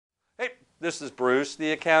This is Bruce,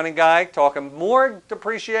 the accounting guy, talking more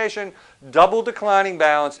depreciation, double declining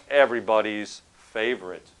balance, everybody's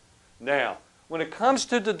favorite. Now, when it comes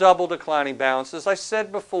to the double declining balance, as I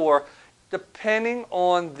said before, depending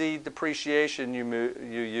on the depreciation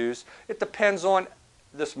you use, it depends on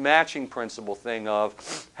this matching principle thing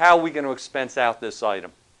of how are we going to expense out this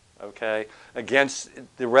item, okay, against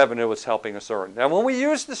the revenue it's helping us earn. Now, when we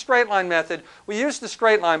use the straight line method, we use the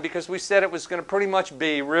straight line because we said it was going to pretty much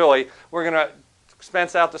be, really, we're going to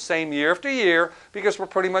expense out the same year after year because we're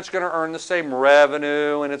pretty much going to earn the same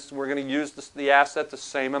revenue and we're going to use the asset the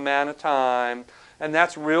same amount of time. And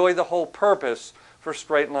that's really the whole purpose for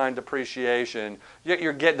straight line depreciation.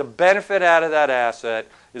 You're getting the benefit out of that asset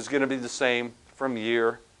is going to be the same from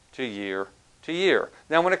year to year to year.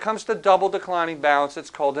 Now, when it comes to double declining balance,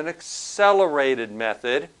 it's called an accelerated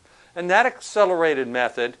method. And that accelerated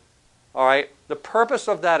method, all right, the purpose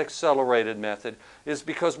of that accelerated method is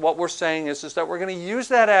because what we're saying is that we're going to use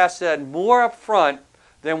that asset more up front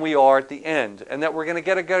than we are at the end, and that we're going to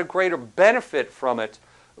get a greater benefit from it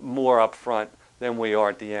more up front than we are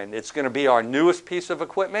at the end. It's going to be our newest piece of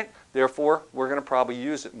equipment, therefore we're going to probably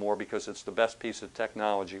use it more because it's the best piece of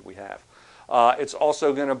technology we have. It's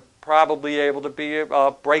also going to probably able to be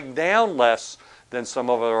break down less than some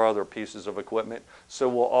of our other pieces of equipment, so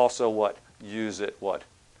we'll also what? Use it what?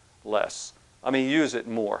 Less. I mean, use it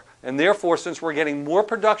more. And therefore, since we're getting more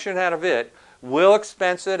production out of it, we'll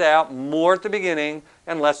expense it out more at the beginning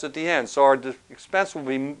and less at the end. So our expense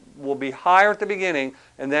will be higher at the beginning,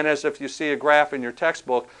 and then as if you see a graph in your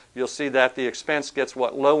textbook, you'll see that the expense gets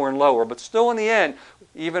what? Lower and lower. But still in the end,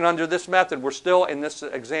 even under this method, we're still, in this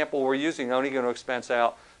example we're using, only going to expense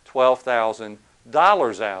out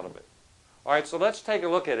 $12,000 out of it. All right, so let's take a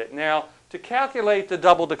look at it. Now, to calculate the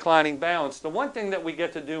double declining balance, the one thing that we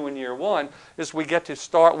get to do in year one is we get to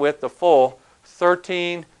start with the full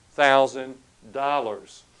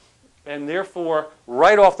 $13,000. And therefore,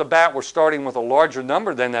 right off the bat, we're starting with a larger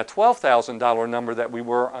number than that $12,000 number that we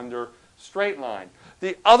were under straight line.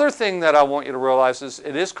 The other thing that I want you to realize is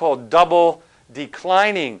it is called double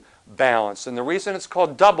declining balance. And the reason it's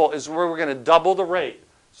called double is where we're going to double the rate.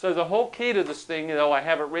 So the whole key to this thing, I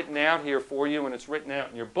have it written out here for you and it's written out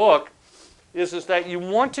in your book, is that you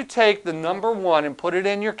want to take the number 1 and put it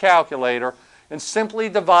in your calculator and simply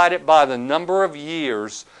divide it by the number of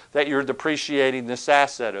years that you're depreciating this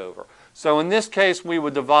asset over. So in this case, we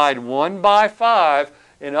would divide 1 by 5,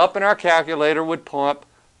 and up in our calculator would pop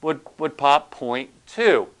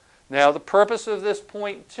 0.2. Now, the purpose of this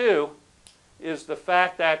 0.2 is the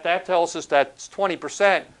fact that that tells us that's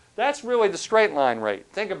 20%. That's really the straight line rate.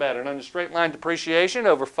 Think about it. Under straight line depreciation,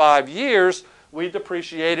 over 5 years, we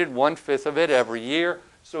depreciated 1/5 of it every year,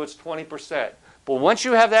 so it's 20%. But once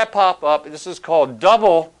you have that pop up, this is called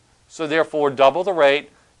double, so therefore double the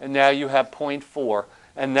rate, and now you have 0.4,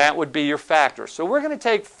 and that would be your factor. So we're going to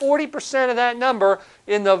take 40% of that number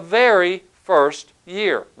in the very first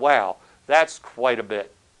year. Wow, that's quite a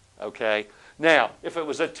bit, okay? Now, if it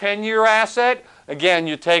was a 10-year asset, again,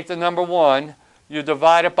 you take the number 1, you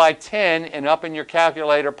divide it by 10, and up in your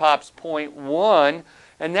calculator pops 0.1,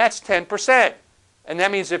 and that's 10%. And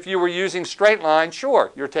that means if you were using straight line,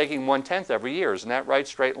 sure, you're taking 1/10 every year. Isn't that right?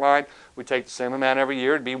 Straight line, we take the same amount every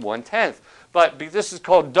year, it'd be 1/10. But this is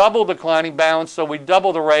called double declining balance, so we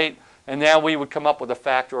double the rate, and now we would come up with a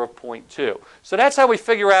factor of 0.2. So that's how we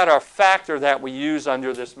figure out our factor that we use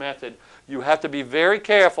under this method. You have to be very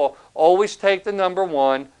careful. Always take the number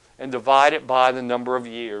 1 and divide it by the number of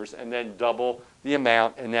years, and then double the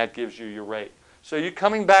amount, and that gives you your rate. So you're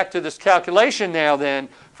coming back to this calculation now then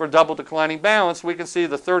for double declining balance. We can see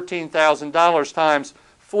the $13,000 times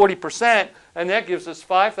 40%, and that gives us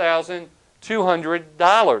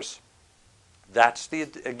 $5,200. That's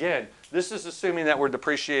again, this is assuming that we're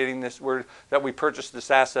depreciating this, that we purchased this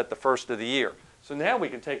asset the first of the year. So now we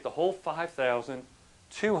can take the whole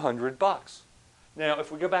 $5,200. Now,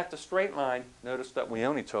 if we go back to straight line, notice that we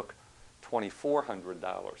only took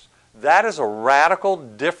 $2,400. That is a radical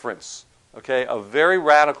difference. Okay, a very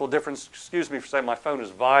radical difference. Excuse me for saying my phone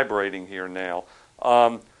is vibrating here now.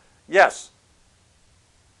 Yes.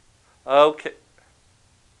 Okay.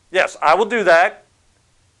 Yes, I will do that.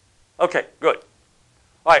 Okay, good.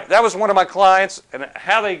 All right, that was one of my clients, and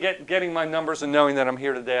how they getting my numbers and knowing that I'm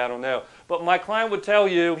here today, I don't know. But my client would tell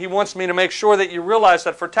you, he wants me to make sure that you realize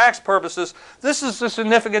that for tax purposes, this is a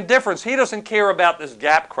significant difference. He doesn't care about this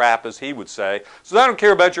gap crap, as he would say. So I don't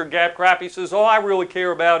care about your gap crap. He says, all I really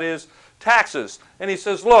care about is taxes. And he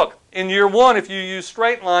says, look, in year 1, if you use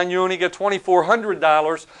straight line, you only get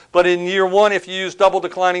 $2,400. But in year 1, if you use double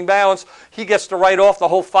declining balance, he gets to write off the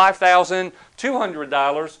whole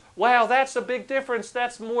 $5,200. Wow, that's a big difference.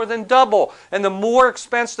 That's more than double. And the more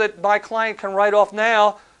expense that my client can write off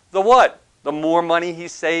now, the what? The more money he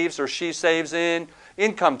saves or she saves in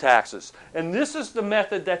income taxes. And this is the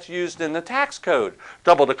method that's used in the tax code,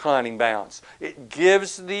 double declining balance. It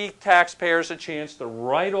gives the taxpayers a chance to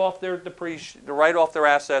write off their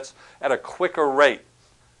assets at a quicker rate.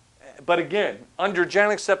 But again, under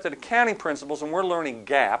generally accepted accounting principles, and we're learning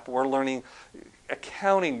GAAP, we're learning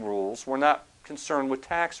accounting rules, we're not concerned with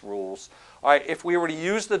tax rules. All right, if we were to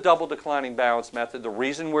use the double declining balance method, the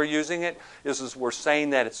reason we're using it is we're saying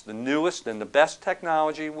that it's the newest and the best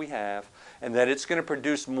technology we have, and that it's going to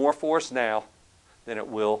produce more for us now than it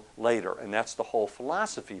will later. And that's the whole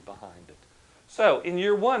philosophy behind it. So in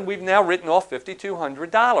year one, we've now written off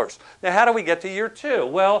 $5,200. Now how do we get to year two?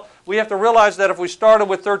 Well, we have to realize that if we started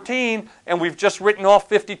with 13 and we've just written off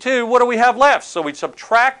 52, what do we have left? So we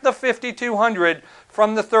subtract the 5,200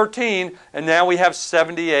 from the 13, and now we have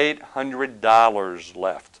 $7,800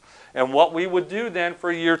 left. And what we would do then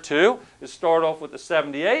for year two is start off with the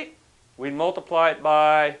 78. We'd multiply it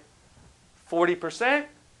by 40%,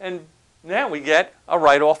 and now we get a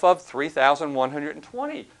write-off of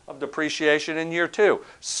 $3,120 of depreciation in year two.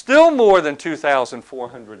 Still more than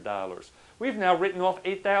 $2,400. We've now written off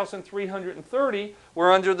 $8,330,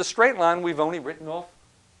 where under the straight line we've only written off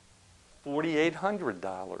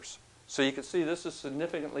 $4,800. So you can see this is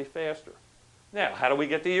significantly faster. Now, how do we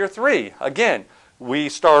get to year three? Again, we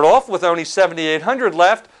start off with only $7,800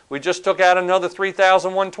 left. We just took out another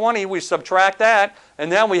 $3,120. We subtract that,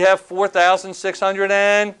 and now we have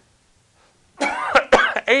 $4,680.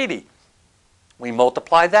 We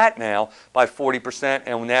multiply that now by 40%,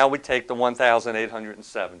 and now we take the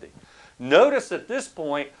 $1,870. Notice at this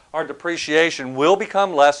point, our depreciation will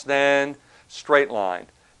become less than straight line.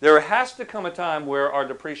 There has to come a time where our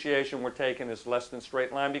depreciation we're taking is less than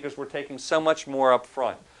straight line because we're taking so much more up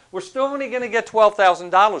front. We're still only going to get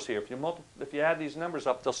 $12,000 here. If you add these numbers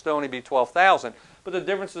up, they'll still only be $12,000. But the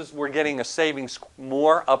difference is we're getting a savings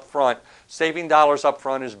more up front. Saving dollars up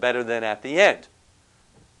front is better than at the end.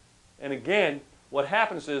 And again, what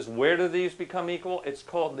happens is, where do these become equal? It's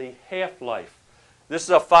called the half-life. This is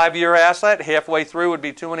a 5-year asset. Halfway through would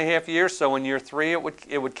be 2.5 years. So in year three, it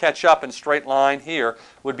would catch up, and straight line here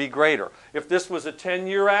would be greater. If this was a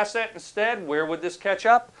 10-year asset instead, where would this catch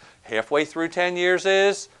up? Halfway through 10 years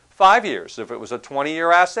is 5 years. If it was a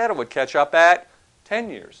 20-year asset, it would catch up at 10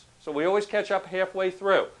 years. So we always catch up halfway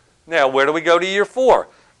through. Now, where do we go to year four?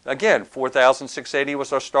 Again, $4,680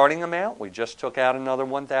 was our starting amount. We just took out another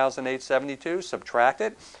 $1,872, subtract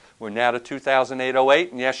it. We're now to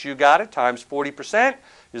 $2,808, and yes, you got it, times 40%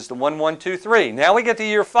 is the 1,123. Now we get to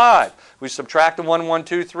year five. We subtract the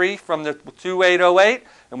 1,123 from the 2,808,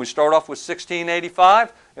 and we start off with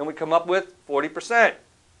 1,685, and we come up with 40%.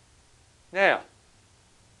 Now,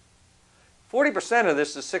 40% of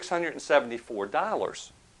this is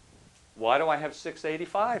 $674. Why do I have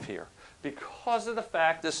 $685 here? Because of the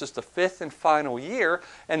fact this is the fifth and final year,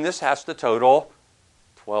 and this has to total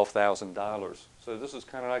 $12,000. So this is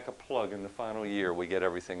kind of like a plug. In the final year, we get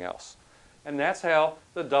everything else. And that's how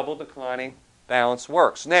the double declining balance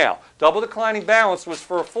works. Now, double declining balance was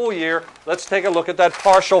for a full year. Let's take a look at that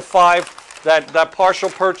partial that partial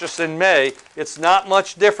purchase in May. It's not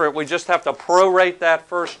much different. We just have to prorate that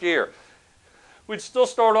first year. We'd still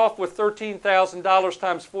start off with $13,000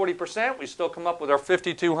 times 40%. We still come up with our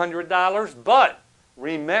 $5,200. But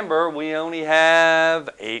remember, we only have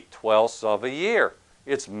 8/12 of a year.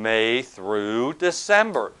 It's May through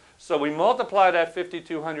December. So we multiply that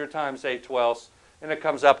 5,200 times 8/12, and it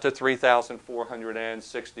comes up to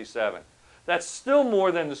 $3,467. That's still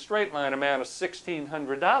more than the straight line amount of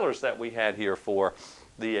 $1,600 that we had here for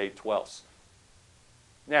the 8/12.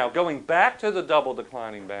 Now, going back to the double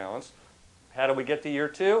declining balance, how do we get to year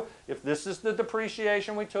two? If this is the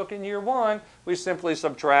depreciation we took in year one, we simply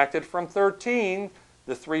subtracted from 13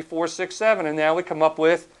 the 3,467, and now we come up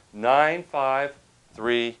with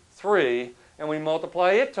 9,533, and we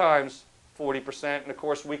multiply it times 40%, and of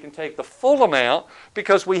course we can take the full amount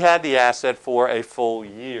because we had the asset for a full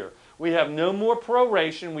year. We have no more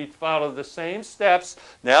proration. We follow the same steps.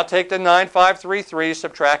 Now take the 9,533,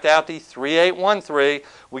 subtract out the 3,813.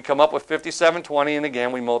 We come up with 5,720, and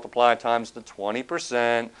again we multiply times the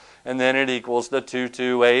 20%, and then it equals the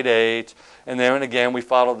 2,288. And then again we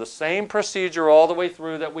follow the same procedure all the way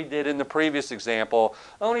through that we did in the previous example.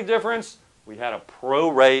 Only difference, we had to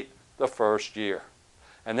prorate the first year.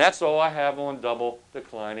 And that's all I have on double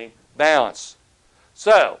declining balance.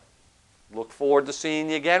 So, look forward to seeing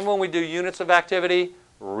you again when we do units of activity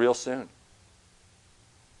real soon.